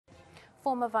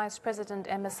Former Vice President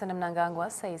Emmerson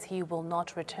Mnangagwa says he will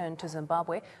not return to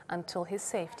Zimbabwe until his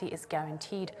safety is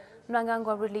guaranteed.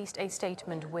 Mnangagwa released a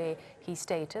statement where he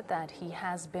stated that he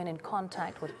has been in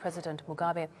contact with President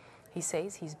Mugabe. He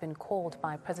says he's been called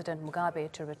by President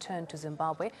Mugabe to return to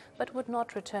Zimbabwe, but would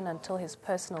not return until his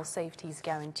personal safety is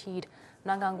guaranteed.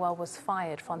 Mnangagwa was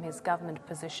fired from his government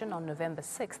position on November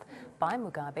 6th by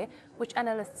Mugabe, which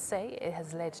analysts say it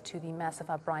has led to the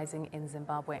massive uprising in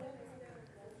Zimbabwe.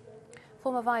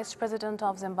 Former Vice President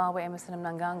of Zimbabwe, Emmerson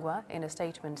Mnangagwa, in a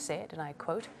statement said, and I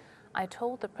quote, "I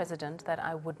told the President that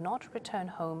I would not return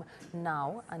home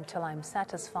now until I'm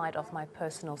satisfied of my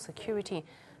personal security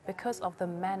because of the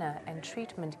manner and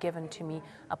treatment given to me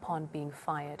upon being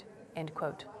fired." End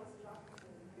quote.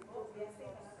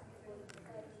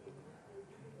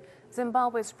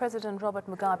 Zimbabwe's President Robert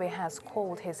Mugabe has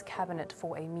called his cabinet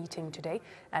for a meeting today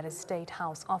at his State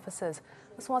House offices.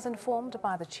 This was informed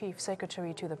by the Chief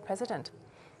Secretary to the President.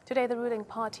 Today, the ruling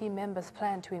party members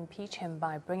plan to impeach him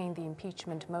by bringing the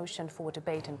impeachment motion for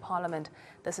debate in Parliament.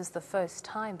 This is the first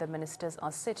time the ministers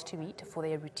are set to meet for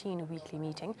their routine weekly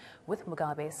meeting with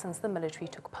Mugabe since the military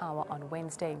took power on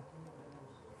Wednesday.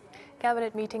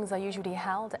 Cabinet meetings are usually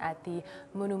held at the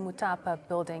Munumutapa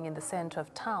building in the center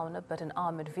of town, but an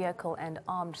armored vehicle and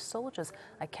armed soldiers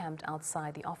are camped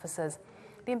outside the offices.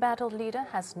 The embattled leader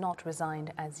has not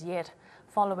resigned as yet.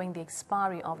 Following the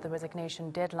expiry of the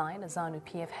resignation deadline,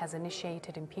 ZANU-PF has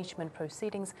initiated impeachment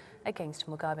proceedings against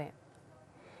Mugabe.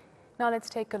 Now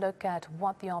let's take a look at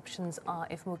what the options are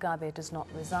if Mugabe does not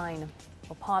resign.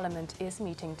 Well, Parliament is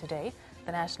meeting today.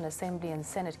 The National Assembly and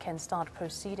Senate can start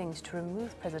proceedings to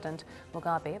remove President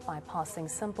Mugabe by passing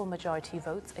simple majority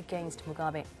votes against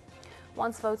Mugabe.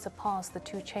 Once votes are passed, the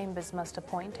two chambers must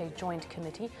appoint a joint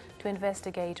committee to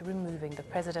investigate removing the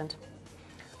president.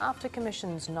 After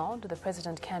commission's nod, the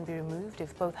president can be removed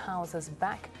if both houses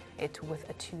back it with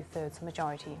a two-thirds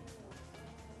majority.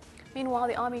 Meanwhile,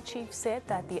 the army chief said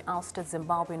that the ousted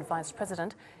Zimbabwean vice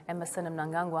president, Emmerson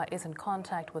Mnangagwa, is in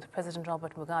contact with President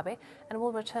Robert Mugabe and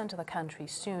will return to the country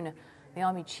soon. The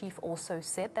army chief also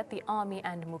said that the army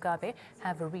and Mugabe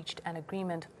have reached an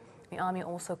agreement. The army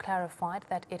also clarified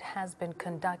that it has been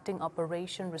conducting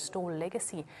Operation Restore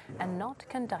Legacy and not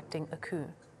conducting a coup.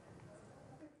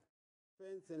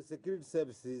 Defense and security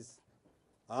services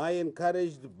are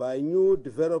encouraged by new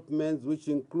developments which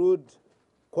include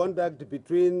contact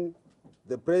between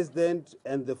the President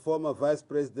and the former Vice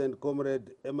President,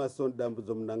 Comrade Emmerson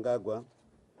Mnangagwa,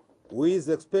 who is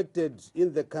expected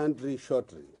in the country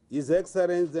shortly. His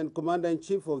Excellency and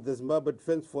Commander-in-Chief of the Zimbabwe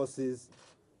Defense Forces,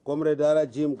 Comrade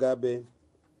R.G. Mugabe,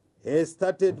 has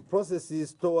started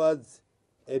processes towards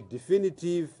a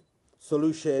definitive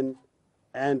solution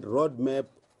and roadmap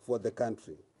for the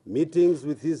country. Meetings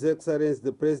with His Excellency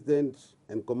the President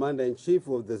and Commander-in-Chief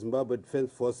of the Zimbabwe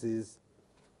Defense Forces,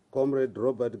 Comrade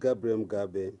Robert Gabriel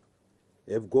Mugabe,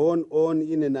 have gone on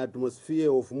in an atmosphere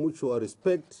of mutual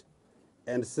respect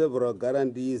and several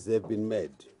guarantees have been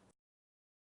made.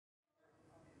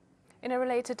 In a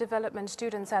related development,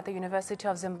 students at the University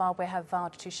of Zimbabwe have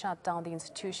vowed to shut down the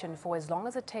institution for as long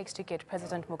as it takes to get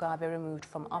President Mugabe removed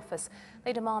from office.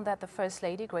 They demand that the First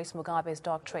Lady, Grace Mugabe's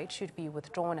doctorate, should be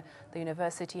withdrawn. The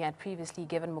university had previously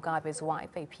given Mugabe's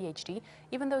wife a PhD,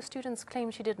 even though students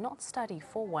claim she did not study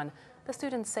for one. The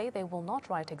students say they will not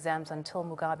write exams until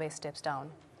Mugabe steps down.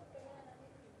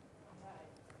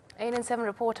 ANN7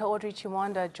 reporter Audrey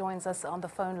Chiwanda joins us on the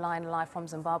phone line live from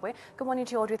Zimbabwe. Good morning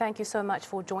to you, Audrey. Thank you so much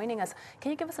for joining us. Can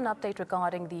you give us an update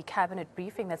regarding the cabinet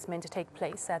briefing that's meant to take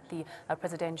place at the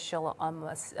presidential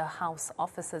house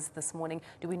offices this morning?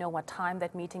 Do we know what time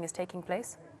that meeting is taking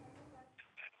place?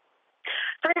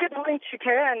 Very good morning to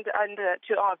Kara and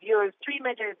to our viewers. Three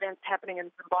major events happening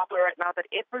in Zimbabwe right now that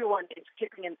everyone is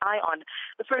keeping an eye on.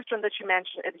 The first one that you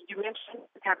mentioned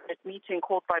the cabinet meeting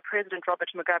called by President Robert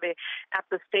Mugabe at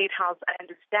the State House. I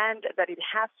understand that it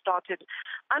has started.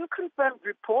 Unconfirmed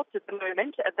reports at the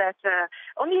moment that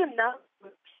only enough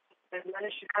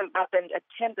managed to come up and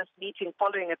attend this meeting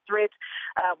following a threat,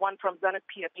 one from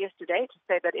ZANU-PF yesterday, to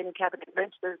say that any cabinet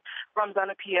ministers from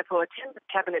ZANU-PF who attend the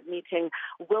cabinet meeting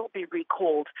will be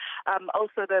recalled.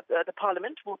 Also, the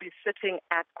Parliament will be sitting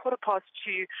at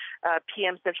 2:15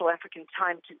 p.m. Central African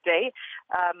time today.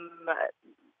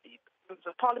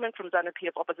 The Parliament from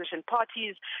ZANU-PF opposition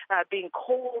parties being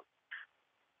called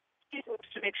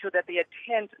to make sure that they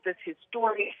attend this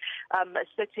historic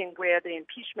sitting where the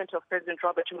impeachment of President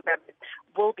Robert Mugabe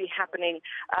will be happening.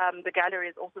 The gallery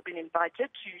has also been invited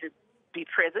to be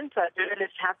present.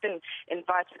 Journalists have been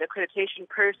invited. The accreditation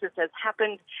process has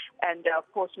happened, and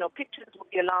of course, pictures will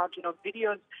be allowed.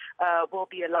 Videos will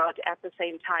be allowed at the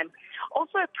same time.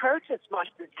 Also, a protest march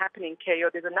is happening, KO.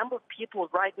 There's a number of people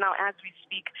right now, as we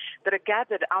speak, that are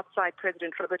gathered outside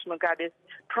President Robert Mugabe's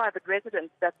private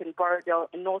residence that's in Borodale,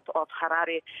 north of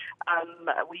Harare.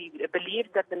 We believe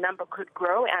that the number could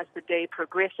grow as the day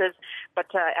progresses, but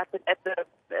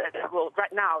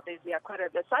right now there's quite a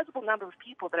sizable number of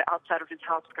people that are outside of his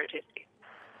house protesting.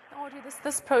 Audrey,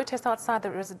 this protest outside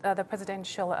the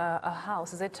presidential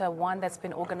house, is it one that's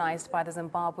been organized by the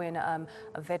Zimbabwean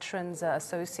Veterans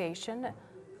Association?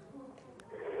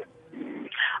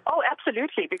 Oh,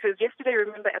 absolutely, because yesterday,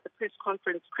 remember, at the press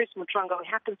conference, Chris Mutranga, who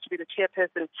happens to be the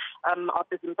chairperson of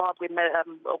the Zimbabwean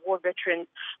war veterans,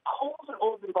 called on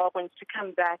all Zimbabweans to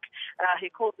come back. He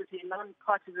called it a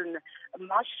non-partisan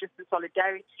march, just a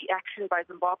solidarity action by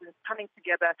Zimbabweans coming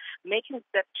together, making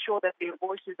sure that their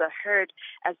voices are heard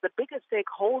as the biggest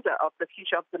stakeholder of the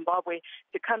future of Zimbabwe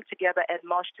to come together and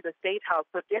march to the State House.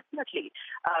 So definitely,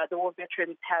 the war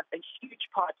veterans have a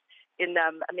huge part in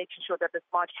making sure that this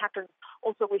march happens.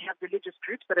 Also, we have religious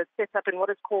groups that are set up in what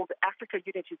is called Africa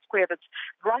Unity Square, that's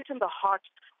right in the heart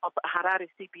of Harare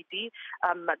CBD,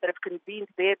 that have convened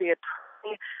there. They're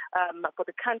praying for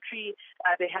the country.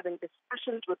 They're having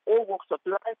discussions with all walks of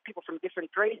life, people from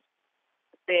different races.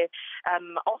 There.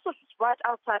 Also, right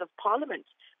outside of Parliament,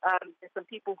 there's some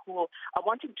people who are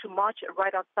wanting to march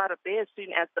right outside of there as soon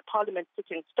as the Parliament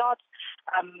sitting starts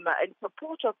in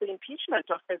support of the impeachment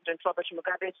of President Robert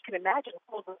Mugabe. As you can imagine,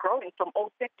 calls are growing from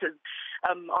all sectors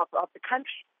of the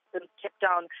country. Kept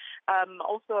down,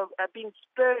 also being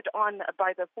spurred on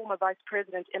by the former Vice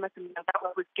President Emerson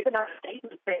Mnangagwa, who's given out a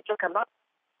statement saying, look, I'm not,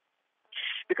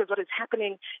 because what is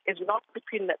happening is not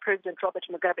between President Robert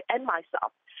Mugabe and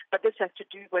myself, but this has to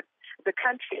do with the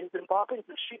country, and Zimbabweans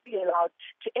should be allowed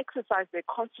to exercise their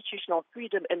constitutional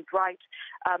freedom and right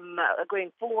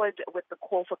going forward with the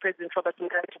call for President Robert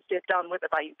Mugabe to step down, whether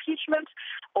by impeachment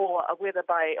or whether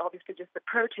by obviously just the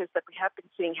protests that we have been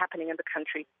seeing happening in the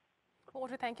country.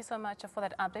 Audrey, thank you so much for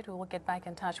that update. We will get back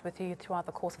in touch with you throughout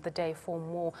the course of the day for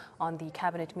more on the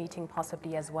cabinet meeting,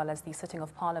 possibly, as well as the sitting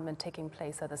of Parliament taking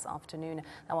place this afternoon.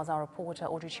 That was our reporter,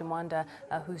 Audrey Chimwanda,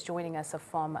 who's joining us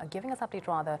giving us update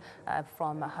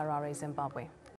from Harare, Zimbabwe.